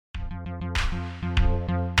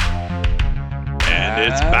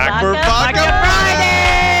And it's back for Vodka Friday!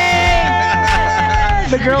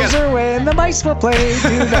 The girls are in, the mice will play.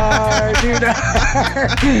 Do-dar, do-dar.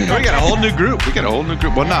 We got a whole new group.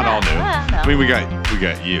 Well, not all new. I mean, we got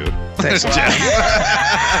you. Jeff's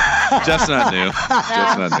not new.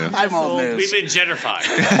 I'm old news. We've been gentrified.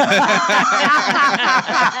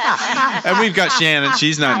 And we've got Shannon.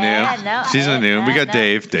 She's not new. She's not new. We got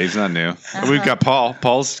Dave. Dave's not new. And we've got Paul.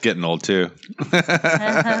 Paul's getting old too.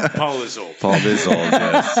 Paul is old.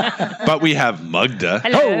 Yes. But we have Magda.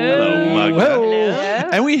 Hello, Magda. Hello.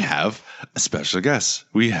 And we have a special guest.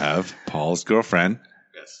 We have Paul's girlfriend.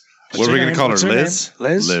 Yes. What are we going to call her? What's her Liz? name?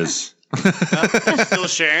 Liz? Liz. Still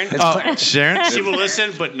Sharon. Oh, Sharon? She will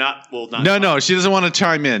listen, but not. No, she doesn't want to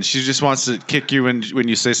chime in. She just wants to kick you when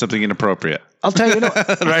you say something inappropriate. I'll tell you.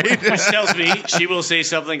 Right? Which tells me she will say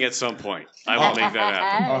something at some point. I will make that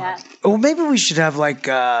happen. Well, maybe we should have like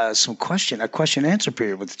a question answer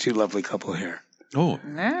period with the two lovely couple here. Oh.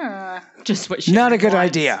 Just what she Not a good wants.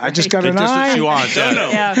 idea. I just got an That's what eye. she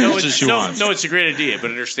wants. No, it's a great idea,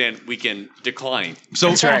 but understand we can decline. So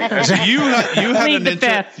That's right. So you have Plead the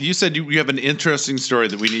fifth. you said you have an interesting story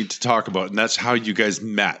that we need to talk about, and that's how you guys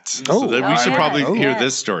met. Oh. So that we should probably Oh. hear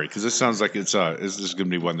this story because this sounds like it's this is going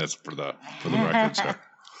to be one that's for the record. So.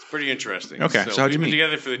 It's pretty interesting. Okay, so how do you we've been mean?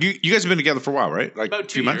 together for You guys have been together for a while, right? Like About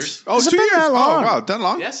 2 2 months. years. Oh, Has it 2 been years. that long? Oh, wow, that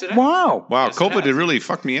long? Yes, it has. Wow. Wow, Yes, it COVID has. did really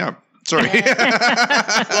fuck me up. Sorry.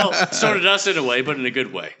 Well, so did us in a way, but in a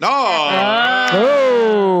good way.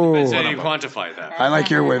 Oh. Depends how you quantify that. I like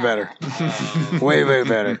your way better. way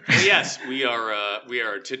better. But yes, we are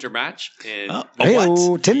a Tinder match, and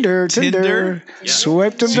Hey, Tinder. Tinder? Yeah.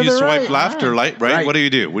 Swiped him So to you the swipe right. left or right? Right. What do you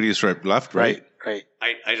do? What do you swipe left? Right. Right.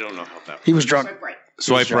 I don't know how that works. He was drunk.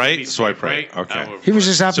 Swipe right. Maybe Swipe right. Okay. He was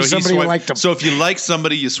just happy he somebody swiped- liked him. So if you like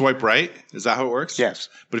somebody, you swipe right. Is that how it works? Yes.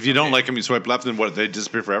 But if you don't like them, you swipe left, then what? They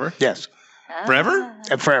disappear forever? Yes. Forever?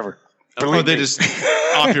 And forever. Or Believe they me. just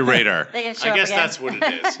off your radar? They can show I up guess again. that's what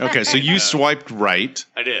it is. Okay, so you swiped right,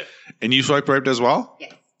 I did. and you swiped right as well?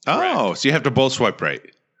 Yes. Oh, so you have to both swipe right.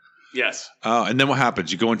 Yes. Oh, and then what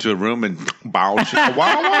happens? You go into a room and bow, chicka,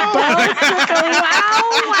 wow, wow.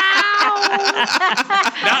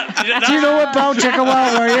 Do you know what Bow Chicka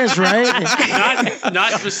Wow is, right?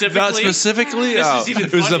 Not specifically. Not specifically? This Oh, is even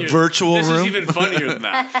it was a funnier. virtual This room? is even funnier than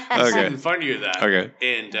that. This is Okay. even funnier than that. Okay.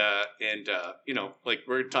 And you know, like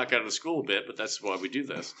we're going to talk out of the school a bit, but that's why we do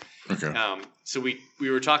this. Okay. So we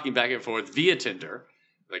were talking back and forth via Tinder,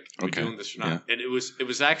 like, are we Okay. doing this or not? And it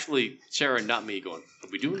was actually Sharon, not me, going, are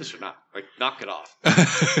we doing this or not? Like, knock it off.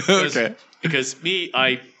 Okay. Because me,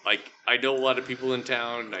 I know a lot of people in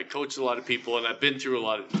town, and I coach a lot of people, and I've been through a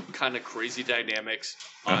lot of kind of crazy dynamics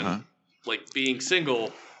on like being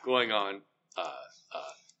single, going on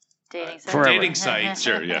dating sites.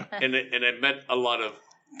 Sure, yeah. And I met a lot of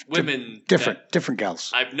women Different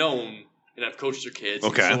gals. I've known, and I've coached their kids,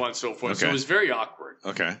 Okay. and so on and so forth. So Okay. it was very awkward.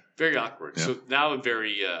 Okay. Very awkward. Yeah. So now I'm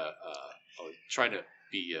very trying to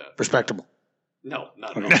be Respectable. no,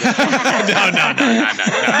 not No. at all.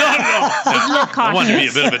 I want to be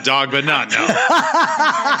a bit of a dog, but not no.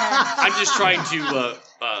 I'm just trying to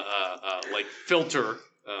like filter.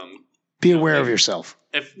 Be aware of yourself.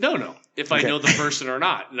 If I Okay. know the person or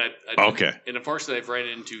not, and I Okay. and unfortunately I've ran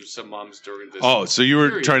into some moms during this. Oh, so you were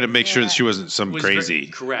period. trying to make sure that she wasn't some Was crazy.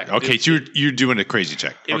 very- correct. Okay, It- so you're doing a crazy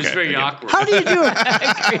check. It was Okay, very okay. awkward. How do you do it?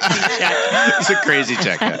 It's a crazy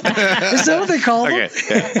check. Is that what they call Okay. it?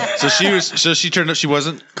 Yeah. So she turned out she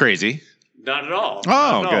wasn't crazy. Not at all. Oh,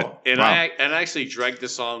 Not at good. all. And Wow. I actually dragged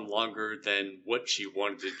this on longer than what she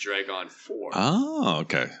wanted to drag on for. Oh,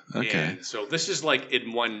 okay. Okay. And so this is like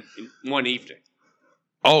in one evening.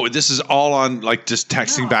 Oh, this is all on like just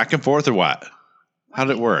texting back and forth or what? How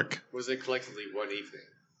did it work? Was it collectively one evening?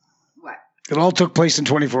 What? It all took place in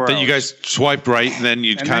 24 hours. That you guys swiped right and then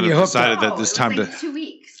you And kind then of you hooked decided No, that this it time was to. like 2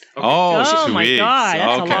 weeks. Oh, Oh 2 my weeks. God,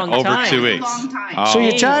 that's a okay, long over time. 2 It's weeks. a long time. Oh, So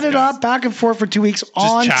you chatted okay. up back and forth for 2 weeks Just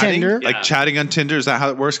on chatting? Tinder. Yeah. Like chatting on Tinder? Is that how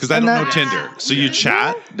it works? Because I And don't know that- Tinder. So you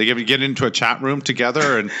chat? They get into a chat room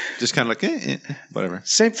together and just kind of like, whatever.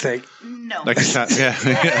 Same thing. No. Like a chat. Yeah.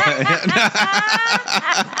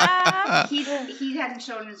 he hadn't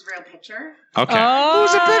shown his real picture. Okay.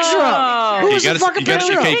 Who's the picture of? Oh. Who's the fucking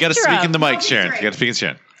picture of? Okay, you got to Picture speak of. in the mic, No, Sharon. picture You got to speak in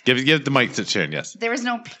Sharon. Give the mic to Sharon, yes. There was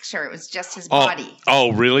no picture. It was just his Oh, body.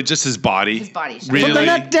 oh, really? Just his body? His body shot. Really? From the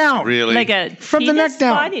neck down. Really? Like a From the penis neck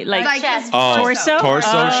down. body? Like Like his Oh, torso? Torso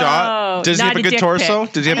Oh, shot? Does he not have a a good dick torso?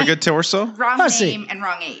 pic. Does he have a good torso? Wrong Pussy. name and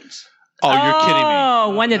wrong age. Oh, you're kidding me. Oh,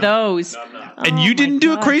 one of those. And you didn't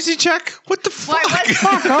do a crazy check? What the Well, fuck? I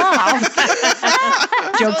was-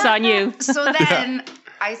 Fuck off. Joke's on you. So then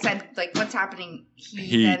I said, like, what's happening?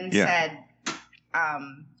 He then yeah. said,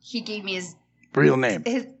 he gave me his Real name.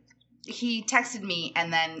 He texted me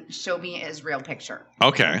and then showed me his real picture.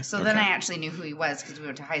 Okay. So then I actually knew who he was because we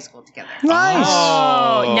went to high school together. Nice.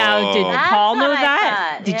 Oh, now did That's Paul know what I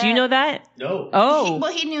that? thought, Did yeah. you know that? No. Oh.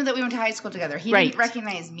 He knew that we went to high school together. He Right. didn't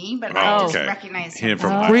recognize me, but Oh, I just okay. recognized Him him.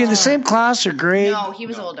 from Were you in the same class or grade? No, he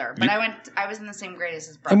was older, but I was in the same grade as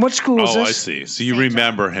his brother. And what school was Oh, this? I see. So you St.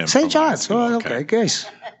 remember him. St. from high John's. school. Oh, okay, guys.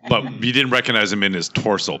 But you didn't recognize him in his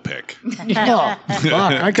torso pic. Oh, fuck.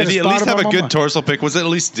 I Did could he at least have a good torso pic? Was it at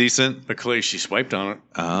least decent? But clearly she swiped on it.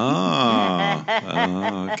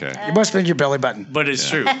 Oh, okay. It must have been your belly button. But it's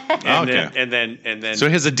true. Okay. And then. So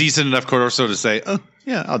he has a decent enough torso to say, oh,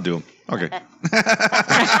 yeah, I'll do him. Okay.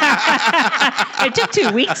 It took 2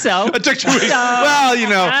 weeks, though. It took 2 weeks. Well, you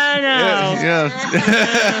know. I know.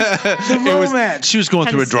 The romance. She was going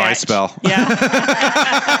through a Kinda dry sketch. spell. Yeah.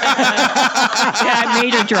 Yeah, it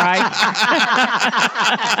made her dry.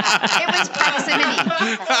 It was proximity.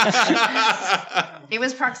 It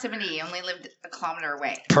was proximity. He only lived a kilometer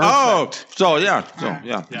away. Perfect. Oh, so yeah,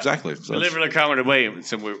 exactly. So We live in a kilometer away, and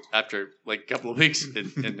so we're after like a couple of weeks,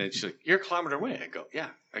 and then she's like, "You're a kilometer away." I go, "Yeah."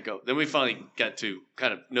 I go. Then we finally got to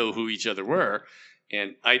kind of know who each other were,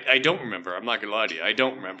 and I don't remember. I'm not gonna lie to you, I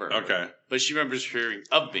don't remember. her. Okay. But she remembers hearing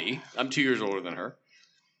of me. I'm 2 years older than her,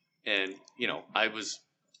 and I was,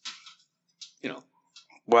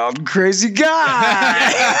 Wild and crazy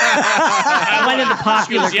guy. One of the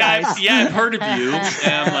popular She goes, guys. I've heard of you,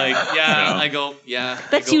 and I'm like, yeah. No. I go, yeah.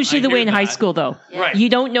 That's I go, usually I the way hear in high that. school, though. Right. You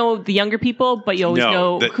don't know the younger people, but you always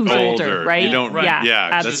know the who's older, right? You don't, Right. Yeah,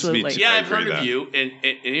 that's absolutely. me too. Yeah, I I've heard agree of that. you, and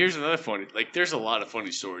here's another funny. Like, there's a lot of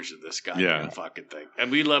funny stories of this guy fucking thing,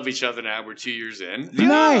 and we love each other now. We're 2 years in.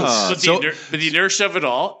 Nice. But the inertia of it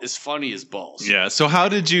all is funny as balls. Yeah. So how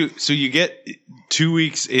did you? So you get 2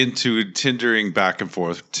 weeks into Tindering back and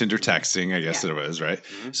forth, Tinder texting, I guess it was, right?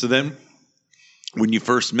 Mm-hmm. So then, when you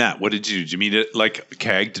first met, what did you do? Did you meet at like a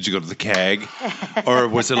keg? Did you go to the keg, or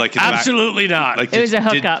was it like in the back- Absolutely not. Like It was a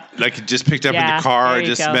hookup. Like you just picked up in Yeah, the car, there you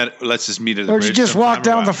just go. met. Let's just meet at the Or bridge. did you just sometime walk or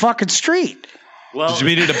down what? the fucking street? well, Did you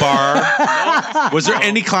meet at a bar? Was there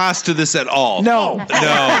any class to this at all? No. No.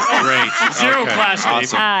 Great. Zero Okay. class, Dave.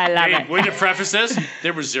 Awesome. I love Hey, it. way to preface this,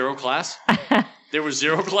 there was zero class. There was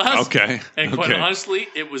zero class. Okay. And quite Okay. honestly,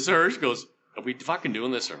 it was her. She goes, "Are we fucking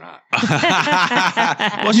doing this or not?"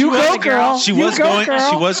 Well, You go, girl. She You was go, going. girl.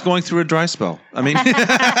 She was going through a dry spell. I mean,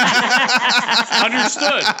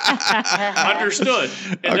 Understood.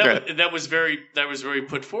 And Okay. that was very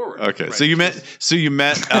put forward. okay. Right. So you met.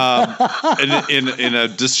 in a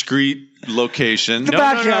discreet location. The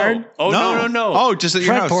backyard. Oh no. Oh, just at your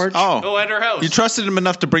Front house. porch. Oh, at her house. You trusted him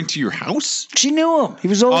enough to bring to your house? She knew him. He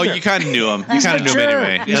was older. Oh, you kind of knew him. You He's kind of knew him mature.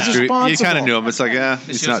 anyway. He's That's true. You responsible. kind of knew him. It's like, She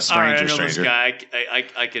he's goes, not "All right, stranger. I know this Stranger. guy.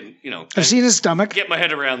 I can, I've seen his stomach. get my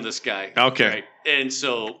head around this guy. Okay. Right? And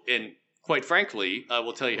so, and quite frankly, I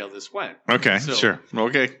will tell you how this went. Okay, So- sure.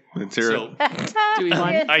 Okay, let's hear So, Do we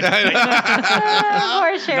want? Poor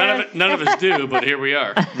Sharon. none of us do, but here we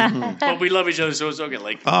are. But we love each other, so it's okay.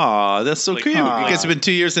 Like, Oh, that's so Like, cute. You aw. guys have been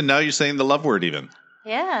 2 years, and now you're saying the love word even.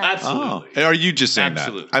 Yeah. absolutely. Oh, are you just saying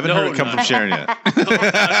Absolutely. that? I haven't No, heard it come no. from Sharon yet.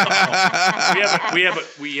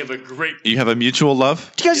 We have a great. You have a mutual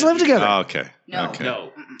love? You guys live together. Oh, okay. No. Okay.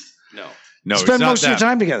 No, No, it's Spend not most of your that.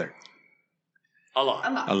 time together. a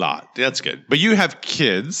lot. A lot. That's good. But you have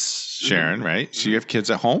kids, Sharon, right? So you have kids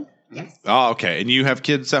at home? Yes. Oh, okay. And you have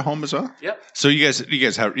kids at home as well? Yep. So you guys are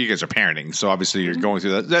parenting. So obviously you're going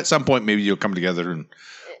through that. At some point, maybe you'll come together and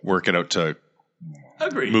work it out to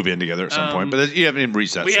Agreed. move in together at some point. But you haven't even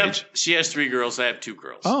reached that stage. She has 3 girls. I have 2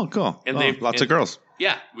 girls. Oh, cool. And Oh, they've- lots of girls.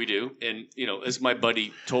 Yeah, we do. And, as my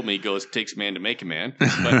buddy told me, he goes, it takes a man to make a man. But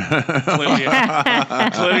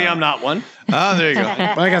clearly I'm not one. Oh, there you go.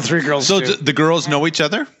 I got 3 girls So too. the girls know each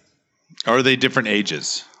other? Or are they different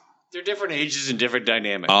ages? They're different ages and different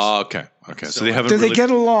dynamics. Oh, okay. Okay. So, So they haven't Do really they get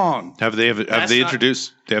along? have they That's they not-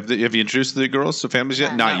 introduced have you introduced the girls to families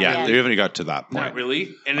yet? Not yet. yet. They haven't got to that point. Not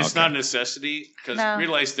really. And it's Okay. not a necessity because No.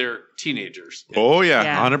 realize they're teenagers. Oh yeah,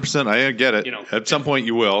 Yeah. 100%. I get it. You know, At some point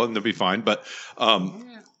you will, and they'll be fine. But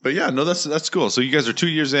yeah, no, that's cool. So you guys are 2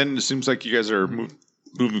 years in. It seems like you guys are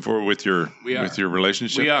moving forward with your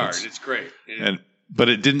relationship. We are. And it's great. But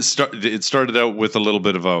it didn't start. It started out with a little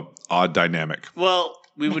bit of a odd dynamic. Well,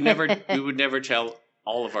 we would never tell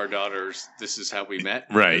all of our daughters this is how we met.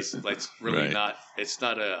 Right. Because It's really Right. not. It's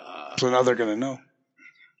not a. So now they're going to know.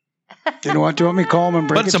 You know what? Do you want me to call them and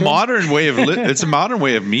break But it's it a to them? modern way of it's a modern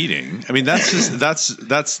way of meeting. I mean, that's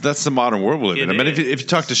the modern world we live in. I It mean, is. if you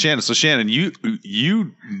talk to Shannon, so Shannon,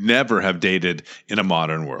 you never have dated in a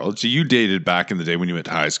modern world. So you dated back in the day when you went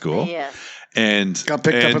to high school, Yes. and Got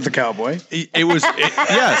picked up at the Cowboy. It was,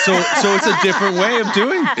 yeah. So it's a different way of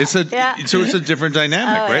doing. So it's a different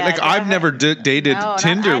dynamic, right? Yeah, like I've never dated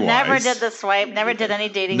Tinder. I never did the swipe. Never did any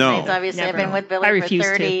dating sites. Obviously, never. I've been with Billy for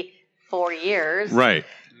 34 years. Right.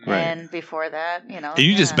 And before that, And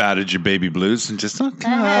you just batted your baby blues and just, she was such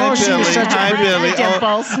a hi, Billy.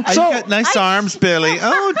 Dimples. Oh, you got nice arms, Billy.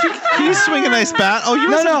 Oh, can you swing a nice bat? Oh, you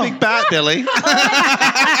have a big bat, Billy.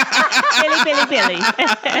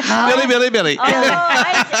 Billy. Oh,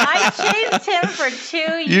 I chased him for 2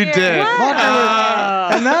 years. You did.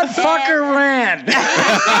 And that fucker ran.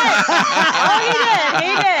 He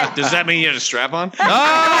did. Does that mean you had a strap on?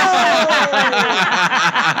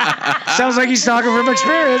 Sounds like he's talking from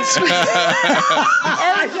experience.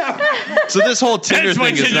 So this whole Tinder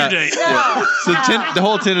thing is not. Date. No. So the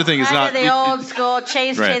whole Tinder thing is I not. did the old school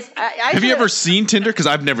chase. Have you ever seen Tinder? Because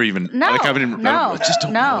I've never even. No, I just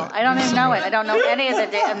don't know it. I don't even know it. I don't know any of the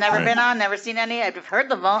dates. I've never been on, never seen any. I've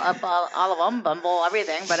heard of all of them, Bumble,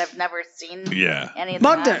 everything, but I've never seen any of them.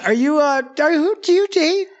 Magda, who do you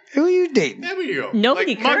date? Who are you dating? There we go.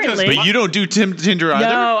 Nobody currently. But you don't do Tinder either?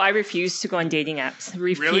 No, I refuse to go on dating apps.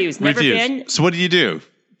 Refuse. Never been. So what do?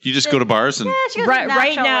 You just go to bars and. Yeah,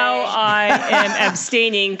 Right now, I am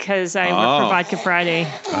abstaining because I work for Vodka Friday.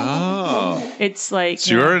 Oh. It's like.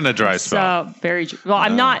 So you're in a dry spell. So very. Well,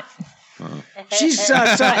 I'm not. She's in a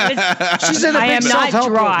I big am not self-help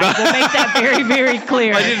dry. program. We'll make that very, very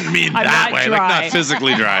clear. I didn't mean I'm that not way, dry. like not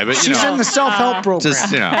physically dry, but She's in the self-help program.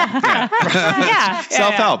 just Yeah.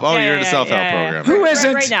 self-help. Oh, you're in a self-help program. Who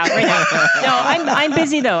isn't? Right now. No, I'm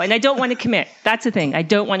busy though, and I don't want to commit. That's the thing. I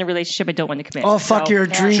don't want a relationship. I don't want to commit. Oh, fuck your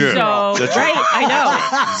dream. Sure. So That's right, I know.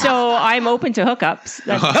 So I'm open to hookups.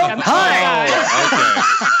 That's, Hi.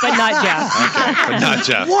 but not Jeff. But not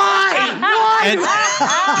Jeff. Why?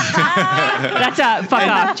 That's a fuck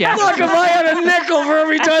off, Jeff. Look, if I had a nickel for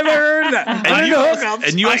every time I heard that.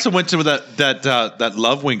 And you also went to that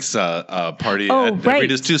Love Winks party at right.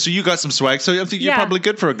 Rita's too. So you got some swag. So I think you're Yeah. probably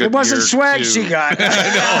good for a good. It wasn't year swag too. she got. I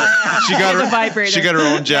know. She got The her vibrator. She got her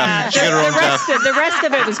own Jeff. Yeah. She got her own Jeff. The rest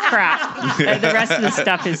of it was crap. The rest of the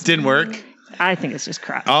stuff Didn't work. I think it's just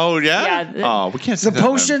crap. Oh yeah. Yeah, Oh, we can't. say The that,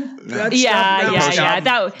 potion? man. Yeah.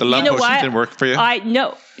 The love you know potion what? didn't work for you?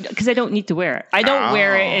 No, because I don't need to wear it. I don't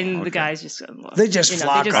wear it, and the guys just They just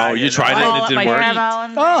flock on Oh, you tried it and it didn't work.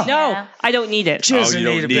 No, I don't need it. She doesn't you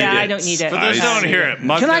don't need a need bit. Yeah, it. I don't need it. For those who don't hear it,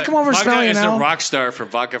 Magda, Can I come over and smell Magda you is now? a rock star for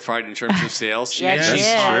Vodka Friday in terms of sales. Yes, she That's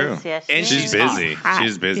is. true. Yes, And she She's is. busy.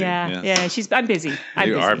 She's busy. Yeah. I'm busy.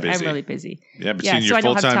 You are busy. I'm really busy. Yeah, between so your I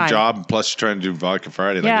don't have full-time time. job plus you're trying to do Vodka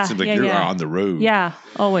Friday, it seems like you're on the road. Yeah,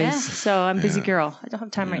 always. Yeah. So I'm a busy girl. I don't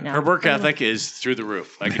have time right now. Her work ethic is through the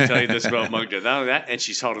roof. I can tell you this about Magda. Not only that, and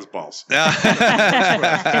she's hot as balls. There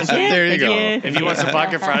you go. If you want some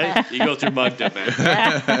Vodka Friday, you go through Magda, man.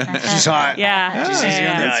 She's hot. Yeah. She's easy on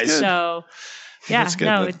the Yeah. eyes. So yeah, That's good,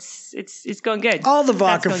 no, bud. it's going good. All the That's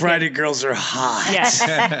Vodka going Friday good. girls are hot. Yes.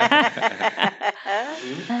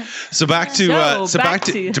 So back to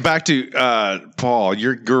Paul,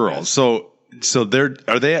 your girls. So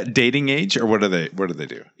are they at dating age or what do they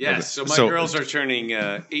do? Yes. So my girls are turning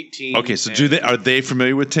 18. Okay, so are they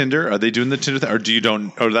familiar with Tinder? Are they doing the Tinder thing, or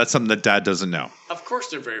or that's something that Dad doesn't know? Of course,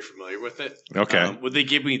 they're very familiar with it. Okay. Would they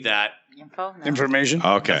give me that? Info? No. Information?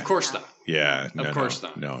 Okay. Of course not. Yeah. Of course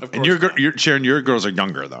not. No. Of And course your Sharon, your girls are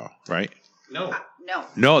younger though, right? No. No.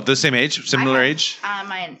 No, the same age, similar I have, age.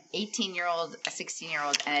 an 18-year-old, a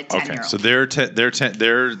 16-year-old, and a 10-year-old. Okay, so they're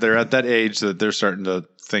at that age that they're starting to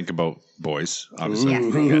think about boys. Obviously,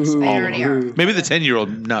 Yes, they already are. maybe the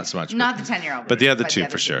 10-year-old not so much, Not the 10-year-old. but the other two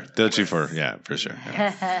for sure. The other two for sure.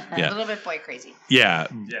 Yeah. A little bit boy crazy. Yeah,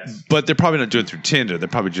 but they're probably not doing it through Tinder. They're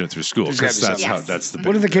probably doing it through school There's gotta because be something. that's the.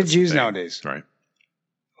 What do the kids use thing. nowadays? Right.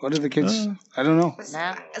 What are the kids? I don't know. A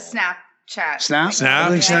Snapchat. Snap? Snap?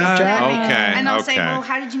 Really Snapchat? Okay, And they'll say, okay. well,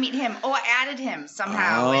 how did you meet him? Oh, I added him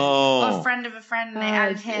somehow. Oh. And a friend of a friend, and I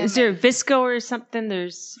added him. Is there Visco or something?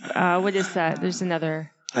 There's what is that? There's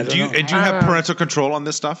another. I don't Do you know. have parental control on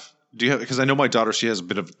this stuff? Do you have, because I know my daughter, she has a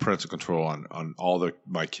bit of parental control on all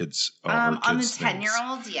my kids. Her on the kids' things.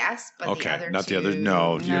 10-year-old, yes, but Okay, the other not two, the other.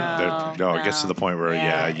 No, No, it gets to the point where you No,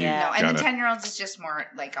 No, and gotta. the 10-year-olds is just more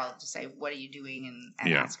like I'll just say, "What are you doing?" and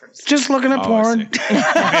Yeah. ask her. To Just looking at Oh, I porn. see. Hey,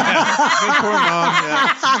 poor mom.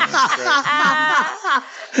 Yeah.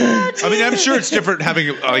 I mean, I'm sure it's different having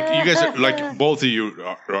like you guys are, like both of you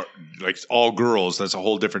are like all girls. That's a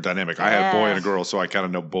whole different dynamic. I have a boy and a girl, so I kind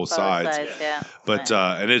of know both sides. Yeah. But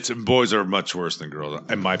and boys are much worse than girls,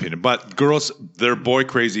 in my opinion. But girls, their boy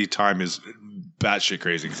crazy time is batshit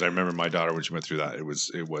crazy. Because I remember my daughter when she went through that, it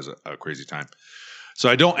was a crazy time. So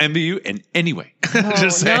I don't envy you in any way.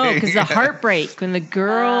 Just no, saying. because the heartbreak when the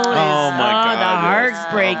girl is my God, the yes.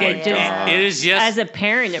 heartbreak. Oh, It just It is as a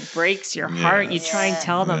parent, it breaks your heart. You try and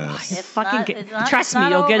tell them, trust me,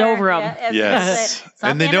 you'll get over them. Yes.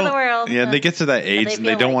 And they don't. Yeah, and they get to that age and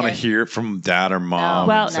they don't want to hear it from dad or mom.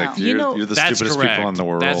 Well, it's like you know, you're the That's stupidest correct. people in the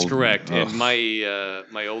world. That's correct. Ugh. And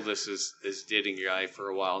my oldest is dating a guy for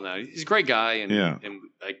a while now. He's a great guy, and I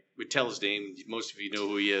would tell his name. Most of you know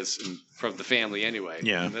who he is, and from the family anyway.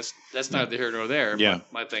 Yeah. And that's neither here nor there. Yeah.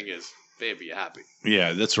 My thing is, baby, you happy?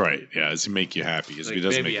 Yeah, that's right. Yeah, it's to make you happy. Because if he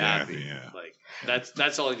doesn't make you happy, Like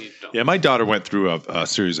that's all I need to know. Yeah, my daughter went through a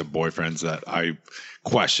series of boyfriends that I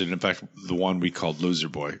questioned. In fact, the one we called Loser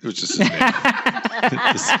Boy, which is his name.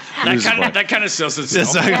 That kind of sells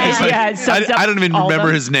itself. I don't even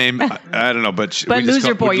remember his name. I don't know, but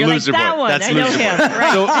Loser Boy, you're Loser like that Boy. one. That's I know Loser him. Boy.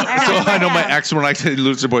 Right. So I know my ex when I say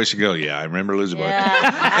Loser Boy, she go, yeah, I remember Loser Boy. Yeah,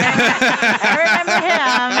 I remember him.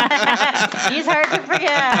 He's hard to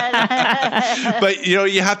forget. But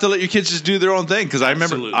you have to let your kids just do their own thing. Because I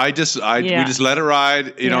remember, we just let it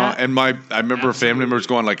ride. You know, and I remember family members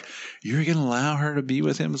going like, "You're gonna allow her to be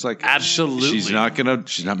with him?" It's like, absolutely, she's not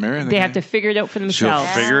marrying. They have to figure it out for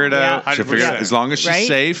themselves. She'll figure it out. She'll figure it out as long as she's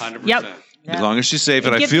safe. 100%. Yep. As long as she's safe,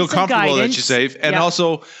 and I feel comfortable that she's safe. And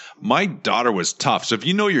also, my daughter was tough. So if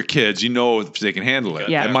you know your kids, you know if they can handle it.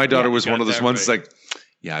 Yeah. And my daughter was one of those ones like,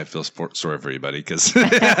 yeah, I feel sorry for you, buddy, because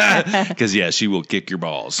she will kick your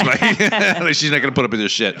balls. Like, she's not going to put up with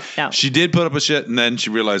this shit. No. She did put up with shit, and then she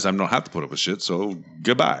realized I don't have to put up with shit, so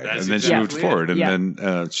goodbye. That's and then she moved forward, and Yeah.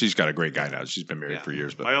 then she's got a great guy now. She's been married for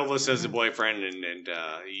years. But my oldest has a boyfriend, and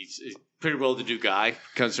he's a pretty well-to-do guy,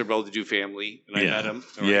 comes from a well-to-do family, and I met him.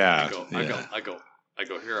 I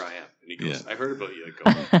go, here I am. And he goes, I heard about you. I go,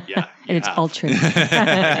 yeah. And it's ultra.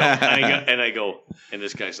 and I go, and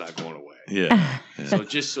this guy's not going away. Yeah. So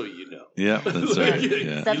just so you know. Yeah, that's right.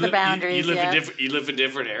 Yeah. Set the boundaries. You live in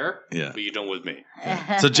different air, but you don't with me.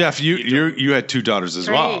 So Jeff, you had 2 daughters as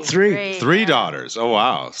well. Three daughters. Oh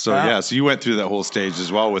wow. So so you went through that whole stage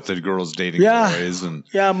as well with the girls dating boys and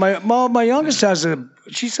my youngest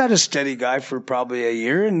she's had a steady guy for probably a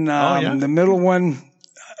year, and the middle one,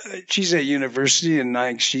 she's at university, and I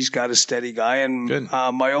think she's got a steady guy. And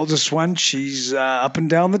my oldest one, she's up and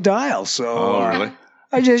down the dial. So really?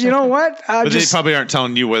 I just, you know what? But they probably aren't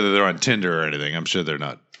telling you whether they're on Tinder or anything. I'm sure they're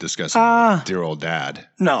not discussing dear old dad.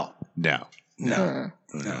 No.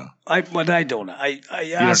 But I don't. I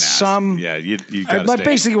ask some. Yeah, you got. But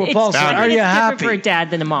basically, what Paul said, are you happy? For a dad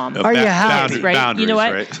than a mom. Are you happy? Right? You know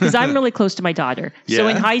what? Because I'm really close to my daughter. So Yeah.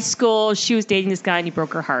 in high school, she was dating this guy, and he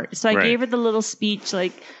broke her heart. So I gave her the little speech,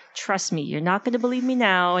 like, "Trust me, you're not going to believe me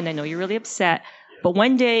now, and I know you're really upset, but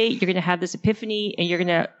one day you're going to have this epiphany, and you're going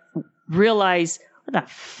to realize." What the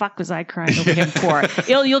fuck was I crying over him for?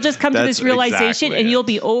 You'll just come to this realization, and you'll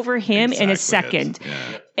be over him in a second.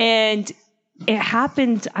 Yeah. And it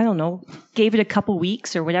happened, I don't know, gave it a couple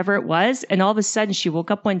weeks or whatever it was. And all of a sudden she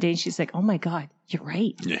woke up one day and she's like, oh my God, you're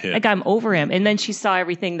right. Yeah. Like, I'm over him. And then she saw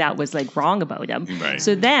everything that was like wrong about him. Right.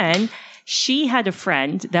 So then she had a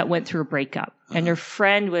friend that went through a breakup, and her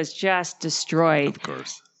friend was just destroyed. Of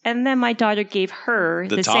course. And then my daughter gave her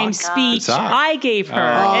the talk. same speech The talk. I gave her.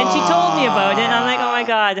 And she told me about it. And I'm like, oh my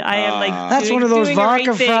God, I am like That's one of those doing the right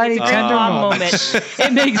vodka thing. Friday It's a great tender mom moments. moment.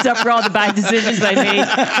 It makes up for all the bad decisions I made.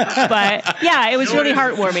 But yeah, it was really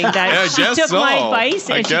heartwarming that she took my advice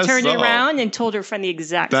and she turned it around and told her friend the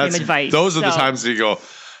exact same advice. Those are the times that you go,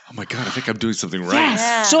 oh my God, I think I'm doing something right.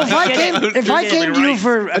 Yes. So if I came to you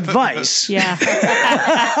for advice,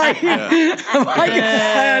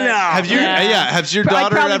 Has your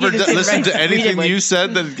daughter ever listened to anything you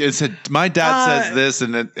said that it said, my dad says this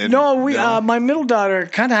and no, my middle daughter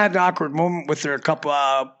kind of had an awkward moment with her a couple.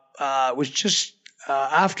 It was just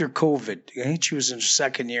after COVID. I think she was in her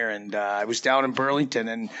second year, and I was down in Burlington,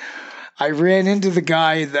 and I ran into the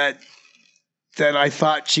guy that I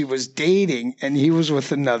thought she was dating, and he was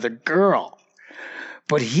with another girl.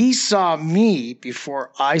 But he saw me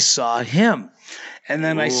before I saw him. And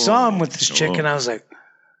then I saw him with this chick, and I was like,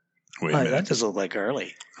 that doesn't look like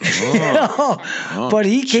Early. But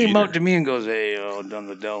he came up to me and goes, hey, done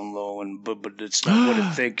the down low, but it's not what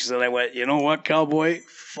it thinks. And I went, you know what, cowboy?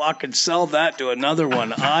 Fucking sell that to another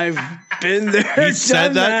one. I've been there. He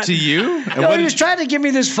said that to you? No, he was trying to give me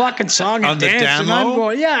this fucking song and dance. And I'm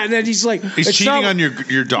going, yeah. And then he's like, he's cheating on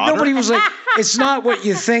your daughter? Nobody was like, it's not what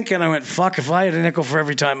you think. And I went, fuck, if I had a nickel for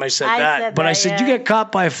every time I said that. But I said, you get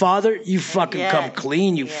caught by a father, you fucking come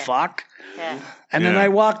clean, you fuck. Yeah. And then I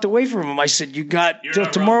walked away from him. I said, you got till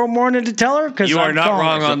tomorrow morning to tell her? Because you are not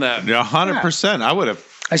wrong on that. Yeah, 100%. I would have.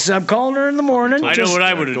 I said, I'm calling her in the morning. I know what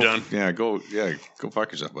I would have done. Yeah, go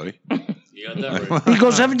fuck yourself, buddy. You got that right. He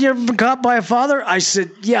goes, haven't you ever been caught by a father? I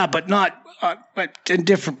said, yeah, but not. But in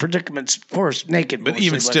different predicaments, of course, naked. But mostly,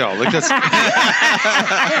 even still, like that's.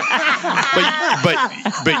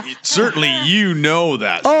 but certainly you know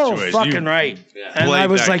that situation. Oh, fucking right. And I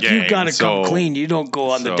was like, you got to come clean. You don't go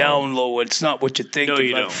on the down low. It's not what you think. No,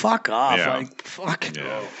 you don't. Fuck off. Yeah. Like, fuck.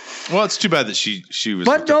 Yeah. Well, it's too bad that she was.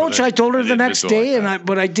 But no, I told her the next day,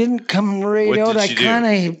 but I didn't come right What out. did I she do? kind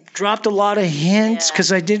of dropped a lot of hints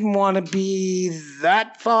because I didn't want to be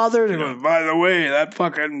that father. That goes, by the way, that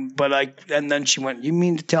fucking. And then she went, you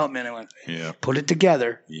mean to tell me? And I went, Yeah. Put it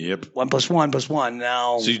together. Yep. 1 + 1 + 1.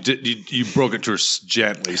 Now. So you broke it to her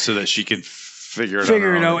gently so that she can figure it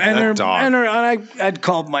out. And I'd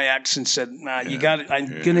called my ex and said, nah, you got it. I'm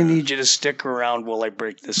going to need you to stick around while I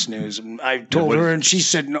break this news. And I told her and she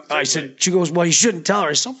said, no. I said, she goes, well, you shouldn't tell her.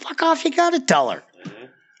 I said, fuck off. You got to tell her.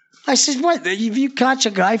 I said, what? If you catch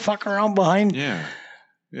a guy fucking around behind, Yeah.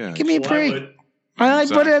 give me a break.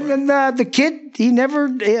 Exactly. But the kid, he never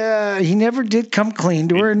did come clean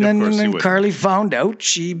to her. And then Carly found out.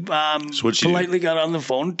 She politely got on the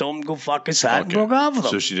phone, told him to go fuck his hat, and broke off with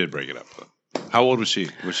him. So she did break it up. How old was she?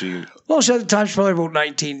 Well, she at the time she was probably about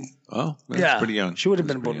 19. Oh, that's pretty young. She would have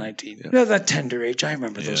been about 19. Yeah, that tender age. I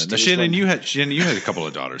remember those days. Shannon, you had a couple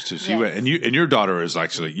of daughters too. So and your daughter is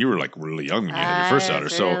actually, you were like really young when you had your first daughter.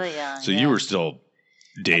 Really young, so you were still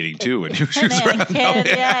dating too when you were around.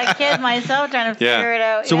 Kid myself trying to figure it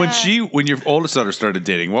out. So when your oldest daughter started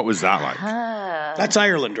dating, what was that like? That's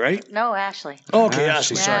Ireland, right? No, Ashley. Oh, okay,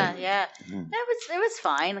 Ashley. Sorry. Yeah. It was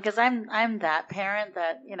fine because I'm that parent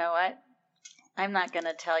that you know what. I'm not going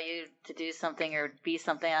to tell you to do something or be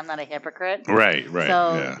something. I'm not a hypocrite. Right.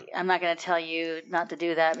 So I'm not going to tell you not to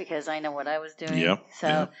do that because I know what I was doing. Yep.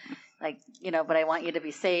 So, but I want you to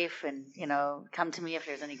be safe and, come to me if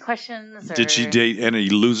there's any questions. Did she date any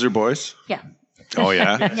loser boys? Yeah. Oh,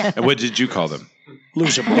 yeah? Yeah. And what did you call them?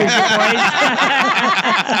 Loser boys.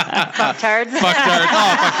 Fucktards. Fucktards.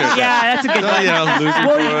 Oh, fucktards. Yeah, that's a good one. Loser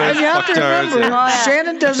boys. And you have to remember,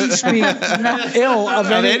 Shannon doesn't speak ill of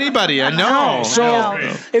anybody. I know. So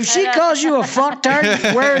if she calls you a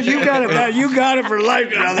fucktard, where you got it? You got it for life,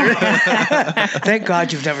 brother. Thank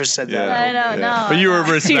God you've never said that. I don't know. But you were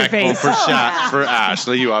respectful for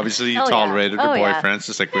Ashley. You obviously tolerated her boyfriends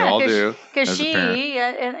just like we all do. Because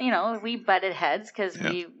we butted heads because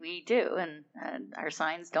we do, and our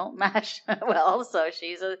signs don't match well. So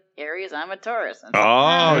she's an Aries, I'm a Taurus.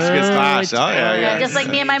 Oh, she gets clashed. Oh, yeah. Just like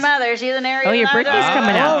me and my mother, she's an Aries. Oh, your birthday's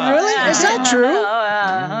coming up. Oh, really? Is that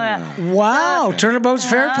true? Wow, turnabout's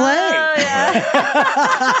fair play.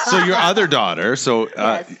 So your other daughter,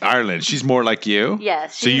 Ireland, she's more like you?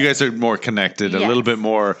 Yes. So you guys are more connected, a little bit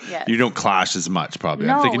more. Yes. You don't clash as much, probably.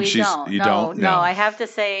 No, I'm thinking we don't. You don't? No, I have to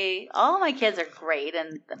say, all my kids are great.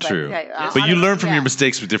 True. But you learn from your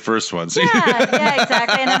mistakes with your first ones. Yeah,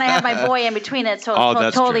 exactly. And then I have my boy in between it, so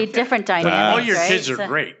it's totally different dynamic. All your kids are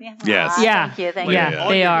great. Yes. Thank you. Yeah,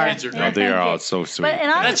 they are. Kids are great. They are all so sweet.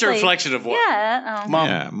 That's a reflection of what? Yeah. Mom.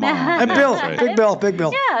 Yeah, Mom. And Bill. Big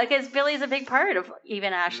Bill. Yeah, because Billy's a big part of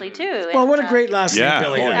even Ashley, too. Well, what a great last name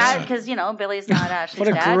Billy has. Because, Billy's not Ashley's what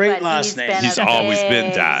a dad. Great last name. He's always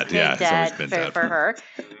been dad. Yeah, he's always been dad for her.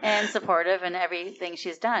 And supportive in everything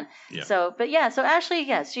she's done. Yeah. So Ashley,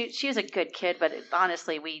 yes, she was a good kid, but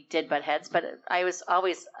honestly, we did butt heads. But I was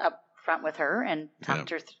always up front with her and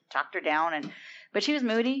talked her down, but she was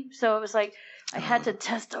moody, so it was like I had to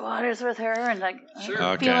test the waters with her and feel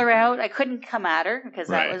her out. I couldn't come at her because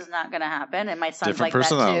that was not going to happen. And my son's different like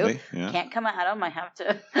that too. Yeah. Can't come at him. I have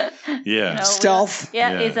to. Stealth.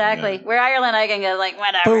 Yeah, exactly. Yeah. Where Ireland, I can go like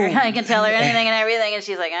whatever. Boom. I can tell her anything and everything, and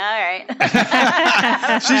she's like, all right.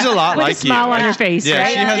 She's a lot like you. With a smile on her face. Yeah,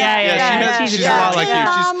 right? She's a lot like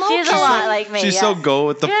you. She's a lot like me. She's so go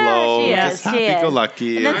with the flow. She is.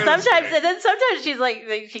 Happy-go-lucky. And then sometimes she's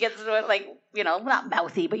like she gets like. Not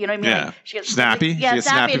mouthy, but you know what I mean? Yeah. Like she gets snappy. Yeah,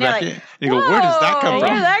 snappy. And you go, where does that come from? Where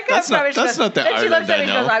does that come from? That's not the Ireland she looks at me I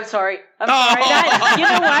know. and goes, I'm sorry. You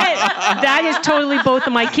know what? That is totally both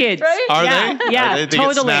of my kids. Right? Are they? Yeah, they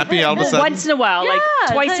totally. Get snappy all of a sudden? Once in a while, like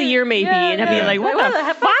twice a year maybe. And I'd be like, what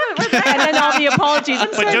the fuck? And then all the apologies.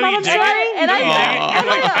 I'm sorry, Mom, I'm sorry. And I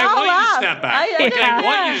want you to snap back. I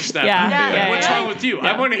want you to snap back. What's wrong with you?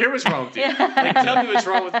 I want to hear what's wrong with you. Tell me what's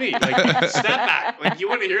wrong with me. Snap back. You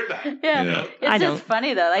want to hear that. Yeah. It's just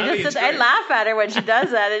funny though. I laugh at her when she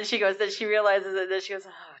does that, and she goes, then she realizes it, and she goes,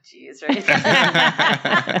 oh, jeez, right?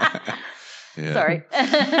 Yeah. Sorry.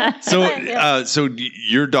 So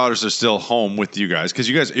your daughters are still home with you guys because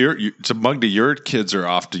you guys, so Magda, your kids are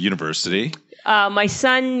off to university. My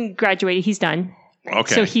son graduated. He's done.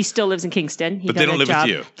 Okay. So he still lives in Kingston. But they don't live with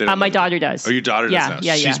you. My daughter does. Oh, your daughter does now.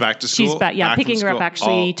 Yeah. She's back to school? She's back. Yeah, back picking her up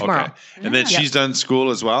actually tomorrow. Okay. And then she's done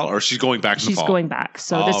school as well, or she's going back in the fall? She's going back.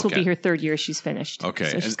 So this will be her third year she's finished.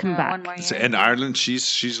 Okay. So she's coming back. One more year. So in Ireland,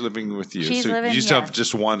 she's living with you. She's so living, you still have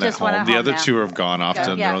just one at home. The other two have gone off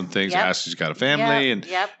to their own things. Ashley's got a family,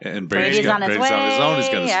 and Brady's on his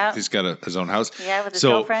own. He's got his own house. Yeah, with his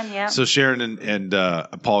girlfriend. Yeah. So Sharon and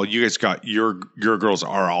Paul, you guys got your girls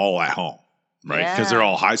are all at home. Right, because they're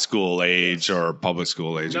all high school age or public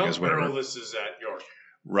school age. No, I guess whatever. Our oldest is at York.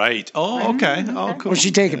 Right. Oh, okay. Oh, cool. What's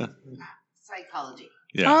she taking? Psychology.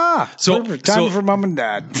 Yeah. So time for mom and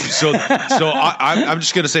dad. So I'm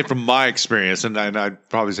just gonna say from my experience, and I'd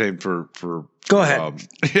probably say for go ahead.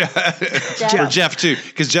 For Jeff too,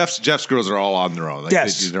 because Jeff's girls are all on their own.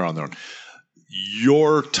 They're on their own.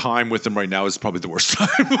 Your time with them right now is probably the worst time.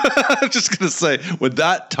 I'm just going to say, with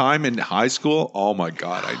that time in high school, oh my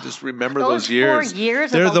God, I just remember those years. 4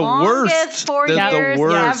 years They're are the worst. 4 years They're the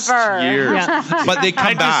worst ever. years. Yeah. But they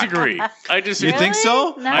come back. I disagree. You think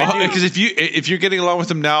so? No. Because if you're getting along with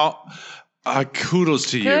them now,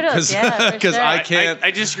 kudos to you. Because sure. I can't.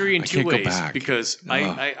 I disagree in two ways. Back. Because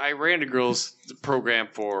I ran a girls program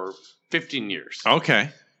for 15 years.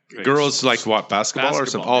 Okay. Girls like what, basketball or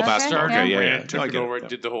something? Oh, basketball. Okay, yeah. Took it over,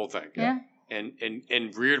 did the whole thing. Yeah.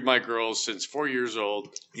 And reared my girls since 4 years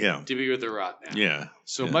old. Yeah. To be where they're at now. Yeah.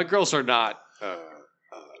 So my girls are not.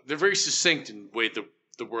 They're very succinct in the way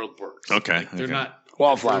the world works. Okay. Like, they're not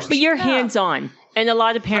wallflowers. But you're hands on, and a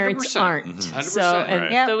lot of parents 100%. aren't. 100%. So,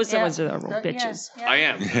 and those are the ones that are real bitches. Yeah. I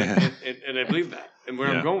am, and I believe that. And where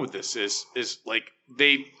I'm going with this is like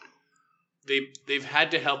they've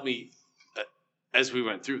had to help me as we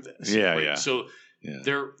went through this. Yeah, right? yeah. So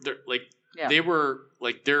they're like they were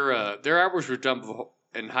like their hours were done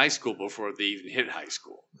in high school before they even hit high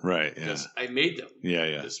school. Right. Yeah. Because I made them. Yeah,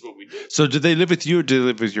 yeah. This is what we did. So did they live with you or did they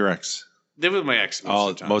live with your ex? They live with my ex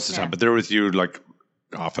most of the time. But they're with you like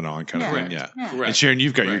off and on kind of thing. Yeah. Correct. And Sharon,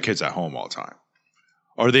 you've got your kids at home all the time.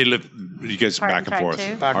 Or they live, you guys back and forth?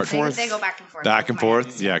 Back and forth. They go back and forth. Back and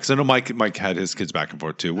forth? Yeah, because I know Mike had his kids back and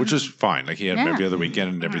forth too, which was fine. Like he had every other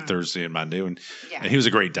weekend and every Thursday and Monday. And he was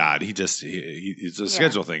a great dad. He just, it's a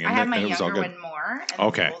schedule thing. And I have my it was all younger good. one more. And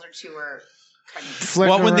Okay. the older two are kind of Flick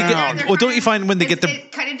when they around. get, don't you find when they get the.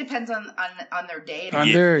 It kind of depends on their day.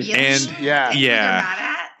 On their- and who they're mad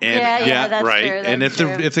at. Yeah, that's right. true, And that's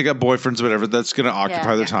if they got boyfriends or whatever, that's going to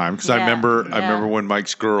occupy their time. Because I remember when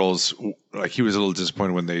Mike's girls, like he was a little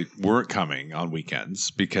disappointed when they weren't coming on weekends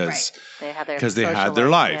because they had their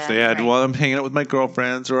life. Yeah. They had well, I'm hanging out with my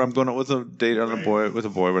girlfriends, or I'm going out with a date on a boy,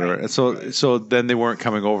 whatever. And so then they weren't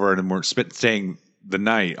coming over and weren't staying the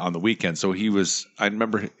night on the weekend. So he was. I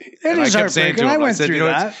remember. It is heartbreaking. I went through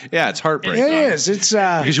that. It's heartbreaking. It is. It's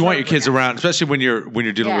because you want your kids around, especially when you're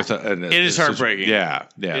dealing with it is heartbreaking. Yeah.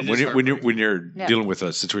 When you're dealing with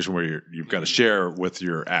a situation where you've got to share with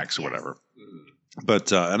your ex or whatever.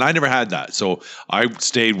 But and I never had that, so I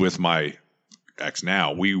stayed with my ex.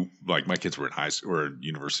 Now my kids were in high school or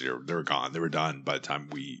university, or they were gone. They were done by the time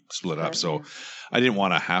we split up. So I didn't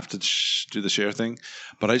want to have to do the share thing.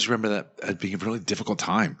 But I just remember that being a really difficult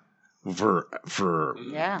time for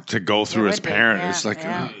to go through as parents.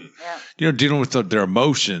 Dealing with their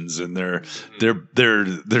emotions and their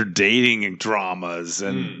dating dramas,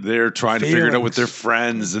 and they're trying to figure it out with their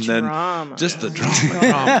friends, and then just the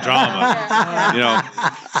drama.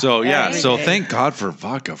 So so thank God for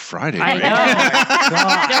Vodka Friday. I know.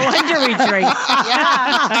 No wonder we drink.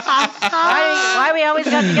 Why we always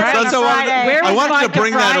got together on Friday? I wanted to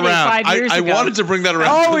bring that around. I wanted to bring that around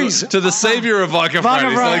Always. to the savior of Vodka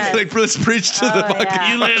Fridays. Like, let's preach to the Vodka.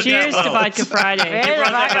 Yeah. Cheers to Vodka Friday. Cheers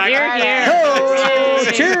to Vodka Here, Friday. here.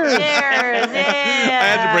 Cheers. Cheers. I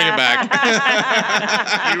had to bring it back.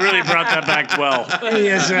 You really brought that back well.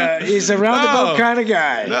 He's a roundabout kind of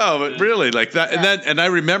guy. No, but really like that. And I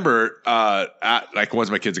remember once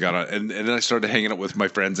my kids got on, and then I started hanging out with my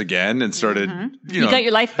friends again and started, You got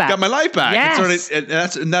your life back. Got my life back. Yes.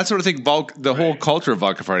 And that sort of thing. The whole culture of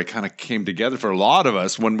Vodka Friday kind of came together for a lot of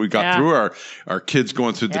us when we got through our kids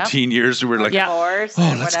going through the teen years. We were like,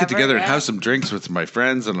 let's get together and have some drinks with my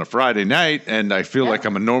friends on a Friday night. And I feel like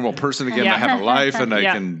I'm a normal person again. I have a life and I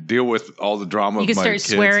can deal with all the drama of my kids. You can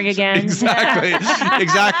start swearing again.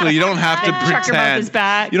 Exactly. You don't have to pretend.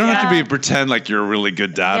 You don't have to pretend like you're a really good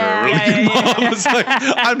good dad or a really good mom. It's like,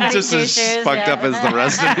 I'm just as fucked up as the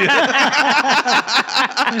rest of you.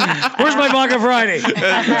 Where's my vodka Friday? I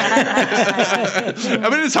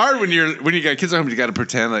mean, it's hard when you got kids at home. You got to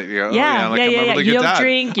pretend like I'm a really good You don't dad.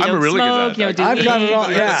 drink. You I'm don't a really smoke. good dad. I've got it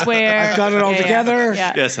all. Yeah, swear. I've got it all together.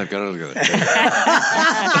 Yeah. Yes, I've got it all together.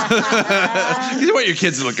 You want your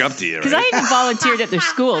kids to look up to you, right? Because I even volunteered at their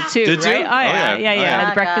school too, Did you? right? Oh yeah.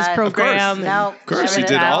 The breakfast program. Of course, you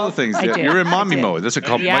did all the things. I did. You're in mommy mode. That's a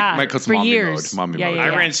called. Mike calls for mommy years. mode. Mommy Yeah, mode. yeah,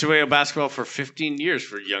 I ran Sueo basketball for 15 years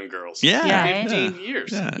for young girls. Yeah. 15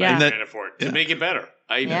 years. Yeah. I ran it for it to make it better.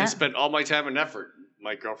 I spent all my time and effort.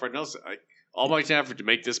 My girlfriend knows it. All my time and effort to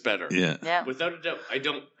make this better. Yeah. Without a doubt. I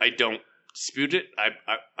don't dispute it.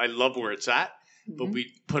 I love where it's at. But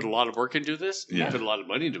we put a lot of work into this. Yeah. We put a lot of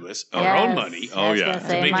money into this. Yes. Our own money. Oh, yeah. To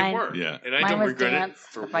make it work. Yeah. And I don't regret it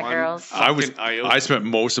for my girls. I spent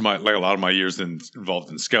most of a lot of my years involved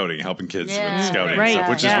in scouting, helping kids with scouting, Right. stuff,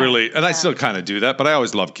 which is really, and I still kind of do that, but I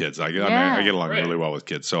always love kids. I get along really well with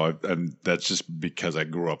kids. So, and that's just because I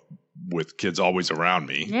grew up with kids always around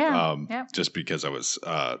me. Just because I was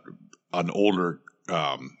an older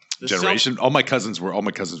generation. All my cousins were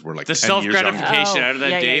like the 10 years younger. self-gratification out of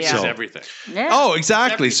that, Dave, is everything. Yeah. Oh,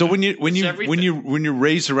 exactly. So when you're everything.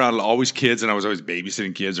 raised around always kids, and I was always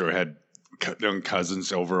babysitting kids or had young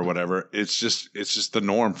cousins over or whatever, it's just the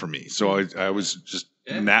norm for me. So I was just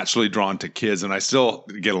naturally drawn to kids, and I still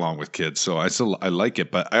get along with kids. So I like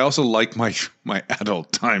it, but I also like my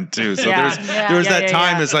adult time too. So there was that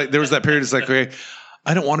time. It's like there was that period. It's like, okay,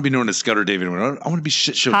 I don't want to be known as Scudder David. I want to be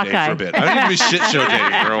shit show Dave for a bit. I don't need to be shit show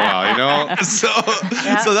Dave for a while, you know? So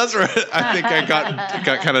that's where I think I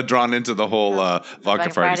got kind of drawn into the whole Vodka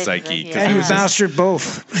Friday psyche. And you mastered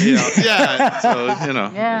both. Yeah. So,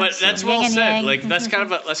 But that's well said. Like that's kind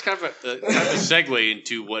of a segue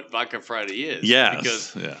into what Vodka Friday is. Yes.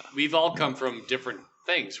 Because we've all come from different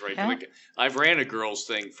things, right? Like I've ran a girls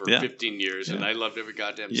thing for 15 years, and I loved every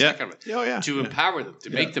goddamn second of it. To empower them, to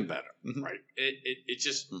make them better, right? It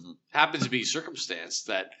just happens to be circumstance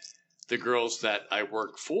that the girls that I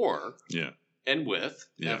work for and with,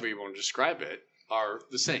 however you want to describe it, are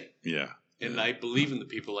the same. Yeah. And I believe in the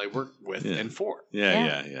people I work with and for.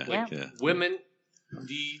 Women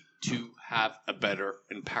need to have a better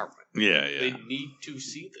empowerment. They need to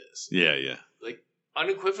see this. Like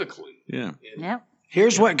unequivocally.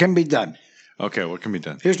 Here's what can be done. Okay, what can be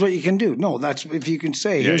done? Here's what you can do. No, that's if you can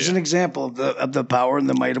say. Here's an example of the power and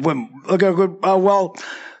the might of women. Look how good.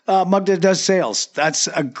 Magda does sales. That's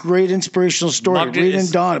a great inspirational story. Read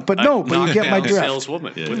and Dawn. But you get my drift.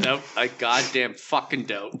 Saleswoman without a goddamn fucking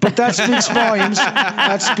doubt. But that speaks volumes.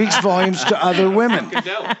 That speaks volumes to other women.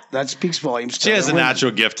 That speaks volumes to She has other a women.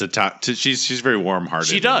 natural gift to talk. She's very warm-hearted.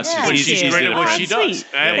 She does. She's great at what she does.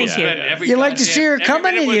 Thank you. You like to see her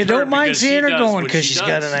coming, and you don't mind seeing her going because she's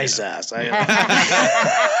got a nice ass.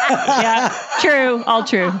 Yeah, true. All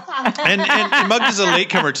true. And Magda's a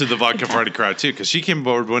latecomer to the Vodka Friday crowd too, because she came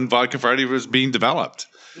aboard when Vodka Friday was being developed.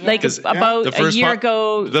 Like about a year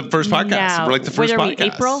ago. The first podcast. Now. Like the first podcast.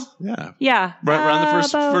 April? Yeah. Right around the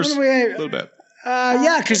first little bit.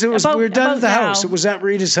 Because we were done at the house. It was at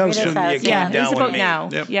Rita's house when you came down it's with about me. now.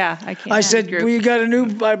 Yep. Yeah, I can't. I said, we got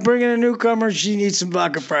I bring in a newcomer. She needs some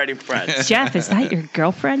Vodka Friday friends. Jeff, is that your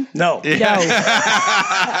girlfriend? No. No.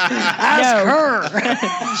 Ask her.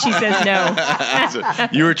 She says no.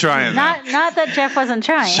 You were trying. Not that Jeff wasn't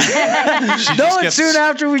trying. Soon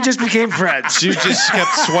after we just became friends. She just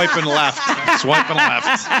kept swiping left. Just swiping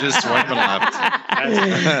left.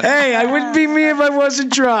 Hey, I wouldn't be me if I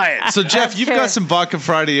wasn't trying. So Jeff, you've got some Vodka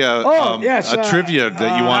Friday trivia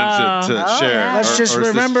that you wanted to share. Let's just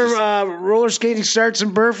remember roller skating starts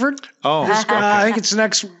in Burford. I think it's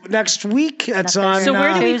next week. That's on. So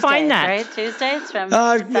where do we find that? Right? Tuesdays from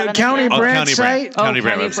County Brand site. County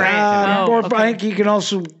Brand website. Or I think you can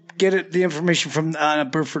also get the information from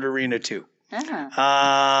Burford Arena too. So back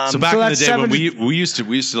in the day when we used to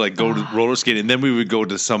like go to roller skating, and then we would go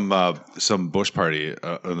to some bush party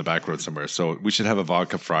on the back road somewhere. So we should have a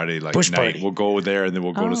Vodka Friday bush night. Party. We'll go there, and then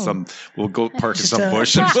we'll go to we'll go park in some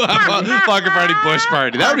bush and we'll have a Vodka Friday bush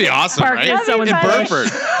party. That would be awesome, right? In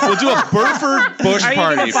Burford, we'll do a Burford bush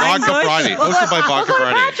party, Vodka Friday, hosted by Vodka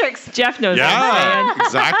Friday. Patrick's. Jeff knows. Yeah,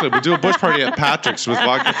 exactly. We'll do a bush party at Patrick's with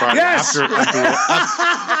Vodka Friday. Yes.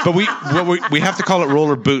 But we have to call it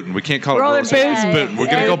roller bootin'. We can't call it roller bootin'. We're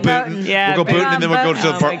gonna go bootin'. Yeah, we'll go bootin', and then we'll go to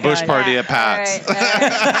the bush party at Pat's. All right.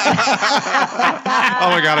 Oh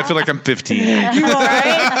my God, I feel like I'm 15. You all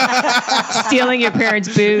right? Stealing your parents'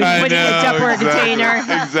 booze, putting a Tupperware container.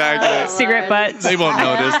 Exactly. Cigarette butts. They won't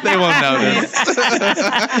notice.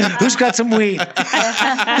 Who's got some weed?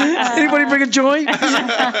 Anybody bring a joint?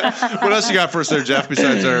 What else you got for us there, Jeff?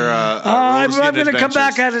 Besides our, I'm going to come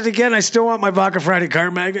back at it again. I still want my Vodka Friday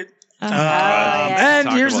car maggot. And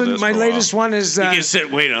here's my latest one is... you can sit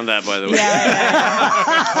and wait on that, by the way.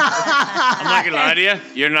 I'm not going to lie to you.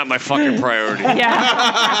 You're not my fucking priority.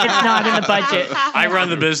 Yeah, it's not in the budget. I run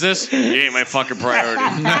the business. You ain't my fucking priority.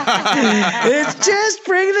 It's just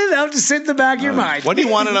bringing it out to sit in the back of your mind. Why do you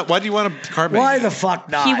want a car magnet? Why the fuck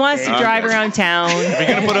not? He wants to drive around town. If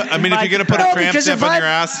you're gonna put a tramp stamp on your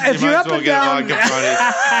ass, you might as well get a Vodka Friday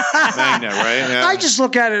magnet, right? Yeah. I just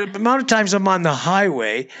look at it. The amount of times I'm on the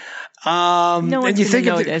highway... no one's going to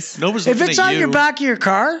notice. If it's on your back of your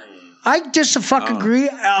car, I just fucking agree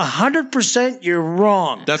 100% you're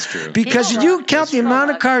wrong. That's true. Because you count the amount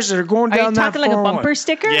of cars that are going down that talking like a bumper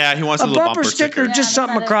sticker? Yeah, he wants a little bumper sticker. Just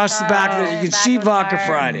something across the back that you can see Vodka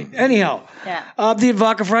Friday. Anyhow, the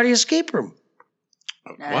Vodka Friday escape room.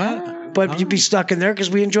 What? But you'd be stuck in there because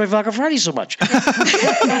we enjoy Vodka Friday so much. So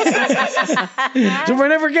we're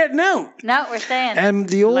never getting out. No, we're staying. And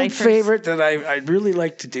the old favorite that I'd really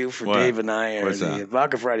like to do for Dave and I are the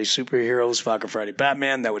Vodka Friday superheroes, Vodka Friday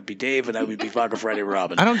Batman. That would be Dave, and I would be Vodka Friday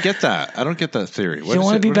Robin. I don't get that. I don't get that theory. You don't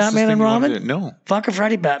want to be Batman and Robin? No. Vodka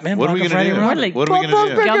Friday Batman, what Vodka are we going to do? Robin. What are we going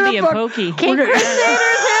to do? Gumby and Pokey. Cape Crusaders,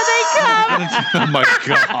 here they come. Oh my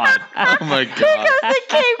God. Oh my God. Here goes the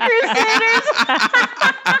Cape Crusaders.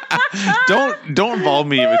 Don't involve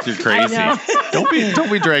me with your crazy. Don't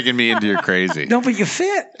be dragging me into your crazy. No, but you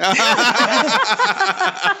fit. What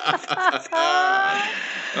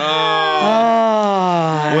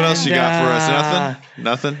else you got for us?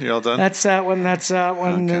 Nothing. You all done? That's that one.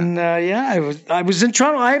 Okay. And I was in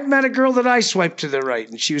Toronto. I met a girl that I swiped to the right,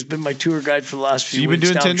 and she's been my tour guide for the last few weeks.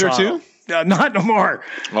 You've been doing Tinder Toronto. too? Not no more.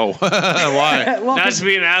 Oh, why? Well, not to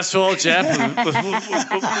be an asshole, Jeff.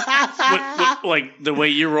 Like the way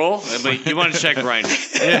you roll, but you want to check Grindr.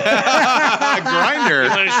 Grindr.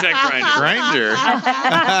 You want to check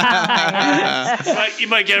Grindr. You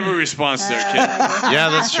might get a response there, kid. Yeah,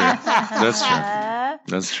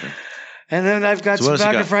 that's true. And then I've got some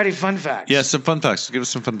Vodka Friday fun facts. Yeah, some fun facts. Give us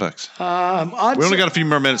some fun facts. We only got a few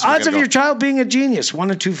more minutes. Odds of your child being a genius,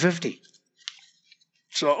 1 in 250.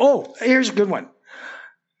 So, here's a good one.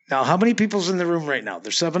 Now, how many people's in the room right now?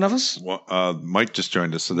 There's 7 of us? Well, Mike just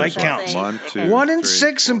joined us. So Mike counts. 1, 2, 1 in 3,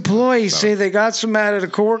 6 4, employees 7. say they got so mad at a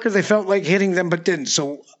coworker they felt like hitting them but didn't.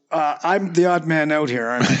 So, I'm the odd man out here,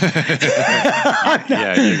 aren't I?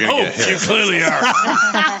 Yeah, you're going to get hit. You clearly are.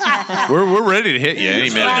 We're ready to hit you any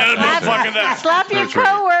minute. Slap your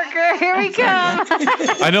coworker. Here we come.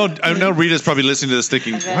 I know Rita's probably listening to this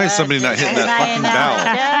thinking, why is somebody not hitting that fucking bell?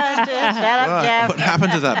 Shut up, Jeff. What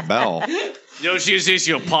happened to that bell? No, she was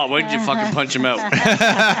saying, Paul, why did you fucking punch him out? No.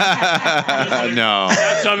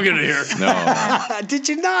 That's what I'm going to hear. No. Did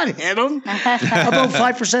you not hit him? About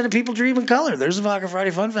 5% of people dream in color. There's a Vodka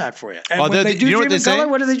Friday fun fact for you. And when they do dream in color,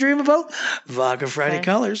 what do they dream about? Vodka Friday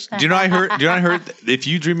colors. Do you know I heard if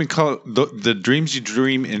you dream in color, the dreams you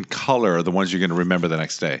dream in color are the ones you're going to remember the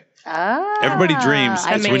next day. Oh, everybody dreams.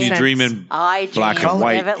 It's when you dream in black and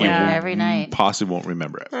white, you every night. possibly won't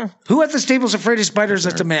remember it. Who at the stable's afraid of spiders?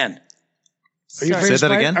 That's a man. Are you afraid of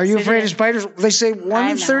spiders? Again? Are you afraid of spiders? They say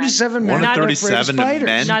 1 in 37 men are afraid of spiders.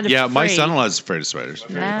 Men? Yeah, my son-in-law is afraid of spiders.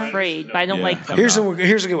 I'm afraid, but I don't like them. Here's a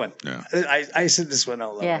good one. Yeah. I said this one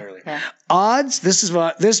out loud earlier. Yeah. Odds.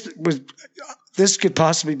 This could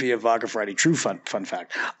possibly be a Vodka Friday true fun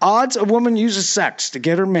fact. Odds a woman uses sex to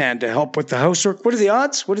get her man to help with the housework. What are the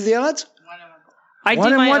odds? I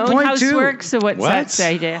do my own housework, so what's that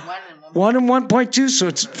say? 1 in 1.2, so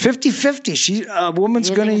it's 50-50. A woman's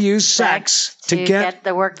going to use sex to get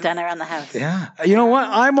the work done around the house. Yeah. You know what?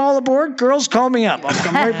 I'm all aboard. Girls, call me up. I'll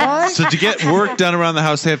come right by. So to get work done around the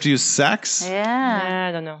house, they have to use sex? Yeah.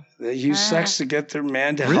 I don't know. They use sex to get their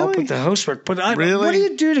man to help with the housework. But what do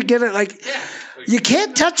you do to get it? You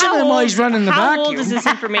can't touch him while he's running the vacuum. How old is this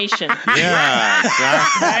information? Yeah,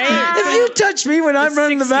 exactly. Right? If you touch me when I'm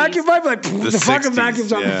running the vacuum, I'd be like, the fucking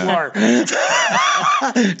vacuum's on the floor.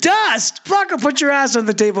 Dust! Fucking put your ass on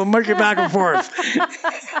the table and mark your back and forth.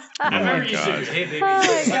 I remember you said, hey, baby,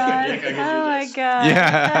 Oh my God.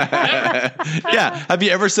 Yeah. Yeah. Have you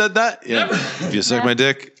ever said that? Yeah. If you suck my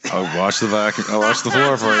dick, I'll wash the vacuum. I'll wash the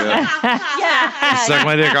floor for you. Yeah. Suck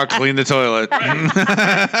my dick, I'll clean the toilet. No one's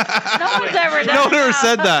ever done No one ever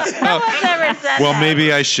said that. No one's ever said well, that.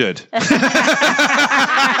 maybe I should.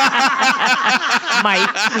 Mike,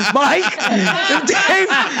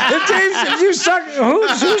 if you suck,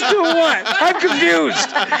 who's doing what? I'm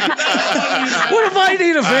confused. What if I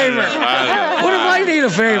need a favor? What if I need a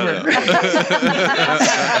favor?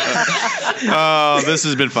 Oh, this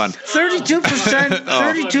has been fun.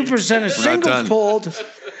 32% of singles polled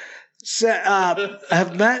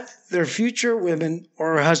have met their future women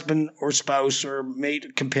or husband or spouse or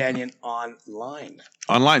mate companion online.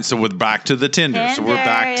 Online. So we're back to the Tinder. So we're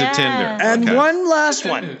back to Tinder. And one last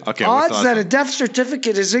one. Okay. Odds that a death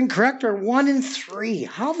certificate is incorrect are 1 in 3.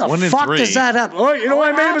 How the fuck does that happen? Oh, you know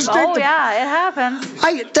what I made a mistake? Oh, yeah, it happens.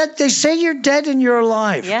 They say you're dead and you're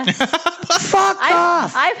alive. Yeah. Fuck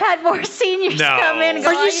off. I've had more seniors come in and go,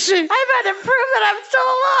 I've had to prove that I'm still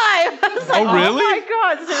alive. I was like, really? Oh, my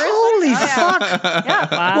God. Seriously? Holy fuck. Yeah.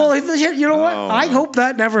 Wow. Well, you know what? I hope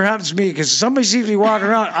that never happens to me because somebody sees me walking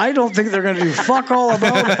around. I don't think they're going to do fuck all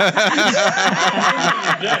about it.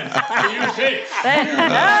 Thank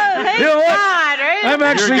God, right? I'm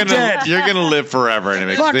actually dead. You're gonna live forever, and it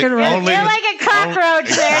makes Fucking right. You're like a cockroach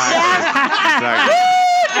there, Jeff.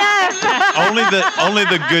 Only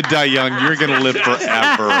the good die young. You're gonna live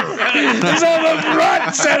forever. He's on the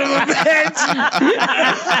front set of the bench.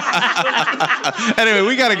 Anyway,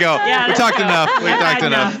 we gotta go. Yeah, we talked enough.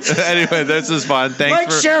 enough. Anyway, this is fun.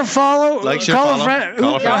 Thanks share, follow. Like, share, call follow. a friend.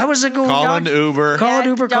 Call a friend. How was it going? Call an Uber. Call an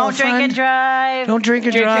Uber. Call a Don't drink friend. and drive. Don't drink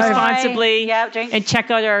and Drink drive. responsibly. Yeah, drink. And check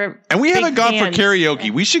out our. And we haven't gone for cans.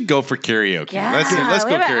 karaoke. We should go for karaoke. Yeah. Let's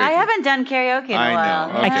go karaoke. I haven't done karaoke in a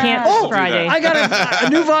while. know. I can't Oh, Friday. I got a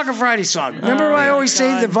new Vodka Friday song. Remember I always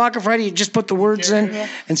say that Vodka Friday, you just put the words in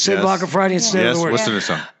and say Vodka Friday instead of the words. What's the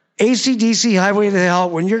song? AC/DC, Highway to Hell.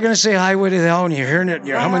 When you're going to say Highway to Hell and you're hearing it and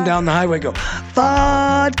you're humming down the highway, go,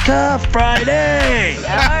 Vodka Friday. All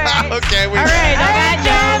right. Okay. All right,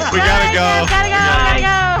 Jeff. We gotta go. Gotta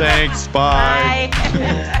go. Thanks. Bye. Bye.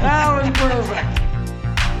 That was perfect.